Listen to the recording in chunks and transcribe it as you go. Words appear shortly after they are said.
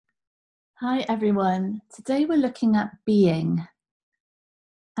Hi everyone. Today we're looking at being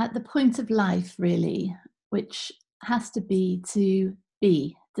at the point of life, really, which has to be,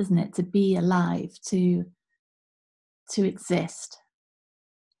 doesn't it? To be alive, to exist,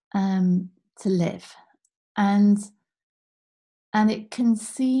 to live, and it can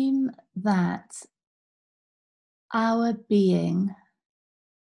seem that our being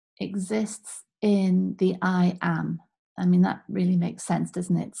exists in the I am. I mean, that really makes sense,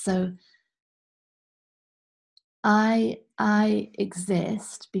 doesn't it? So I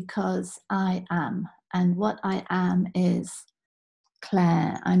exist because I am, and what I am is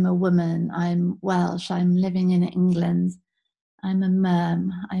Claire. I'm a woman. I'm Welsh. I'm living in England. I'm a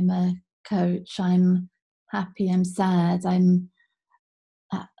mum. I'm a coach. I'm happy. I'm sad. I'm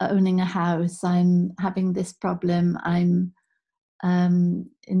owning a house. I'm having this problem. I'm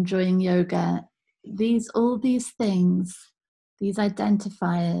enjoying yoga. All these things, these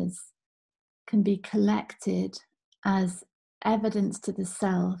identifiers, can be collected as evidence to the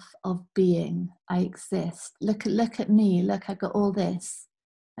self of being. I exist. Look at me. Look, I've got all this.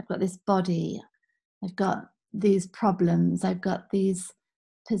 I've got this body. I've got these problems. I've got these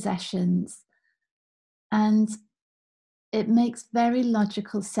possessions. And it makes very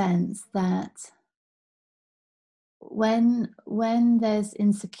logical sense that when there's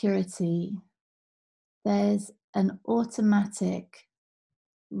insecurity, there's an automatic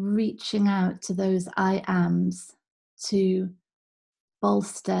reaching out to those I ams to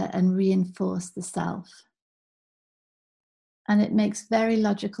bolster and reinforce the self. And it makes very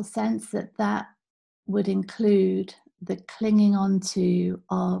logical sense that that would include the clinging onto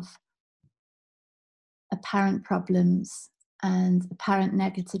of apparent problems and apparent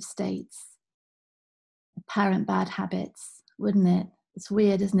negative states, apparent bad habits, wouldn't it? It's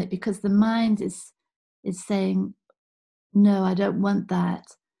weird, isn't it? Because the mind is saying, no, I don't want that.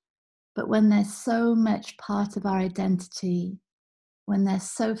 But when they're so much part of our identity, when they're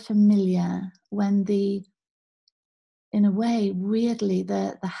so familiar, when in a way, weirdly,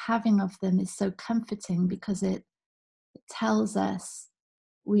 the having of them is so comforting because it tells us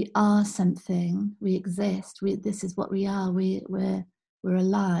we are something, we exist, this is what we are, we're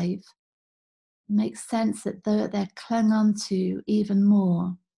alive. It makes sense that they're clung onto even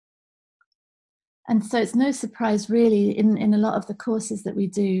more. And so it's no surprise, really, in a lot of the courses that we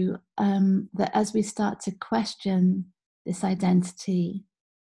do, that as we start to question this identity,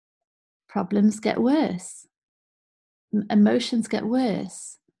 problems get worse. Emotions get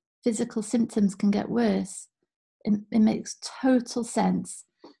worse, physical symptoms can get worse. It makes total sense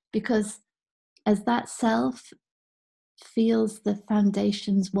because as that self feels the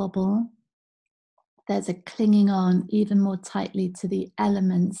foundations wobble, there's a clinging on even more tightly to the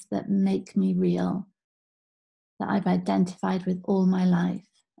elements that make me real, that I've identified with all my life.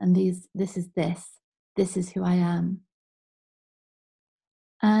 And this is who I am.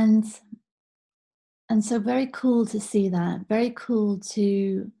 And so very cool to see that, very cool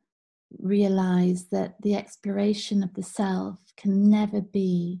to realize that the exploration of the self can never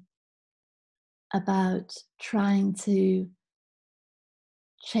be about trying to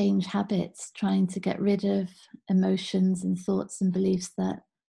change habits, trying to get rid of emotions and thoughts and beliefs that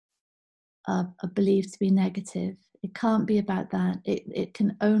are believed to be negative. It can't be about that. It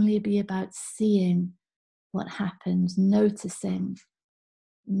can only be about seeing what happens, noticing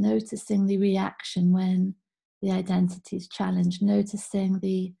the reaction when the identity is challenged, noticing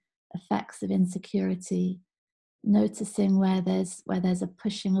the effects of insecurity, noticing where there's a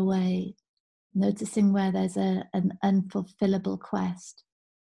pushing away, noticing where there's an unfulfillable quest.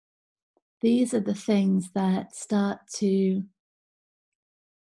 These are the things that start to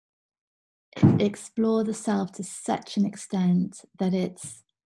explore the self to such an extent that it's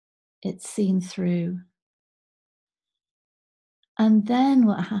seen through. And then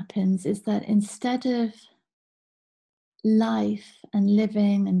what happens is that instead of life and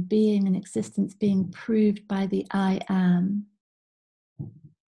living and being and existence being proved by the I am,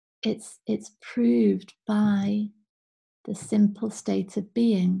 it's proved by the simple state of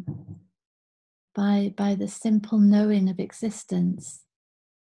being, by the simple knowing of existence,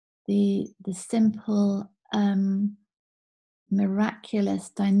 the simple miraculous,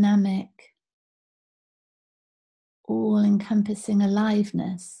 dynamic, all-encompassing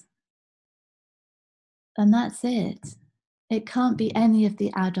aliveness. And that's it. It can't be any of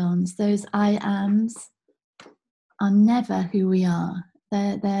the add-ons. Those I ams are never who we are.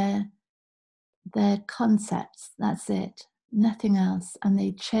 They're concepts. That's it. Nothing else. And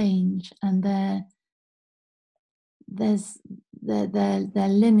they change. And they're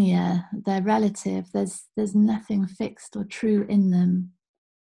linear. They're relative. There's nothing fixed or true in them.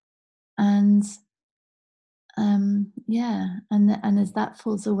 And yeah, and as that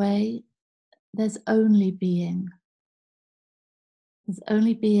falls away, there's only being. There's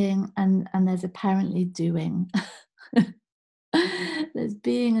only being, and there's apparently doing. There's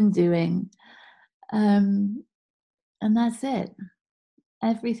being and doing. Um, and that's it.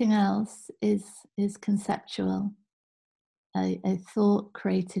 Everything else is conceptual, a thought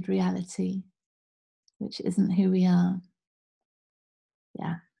created reality, which isn't who we are.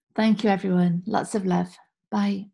 Yeah. Thank you, everyone. Lots of love. Bye.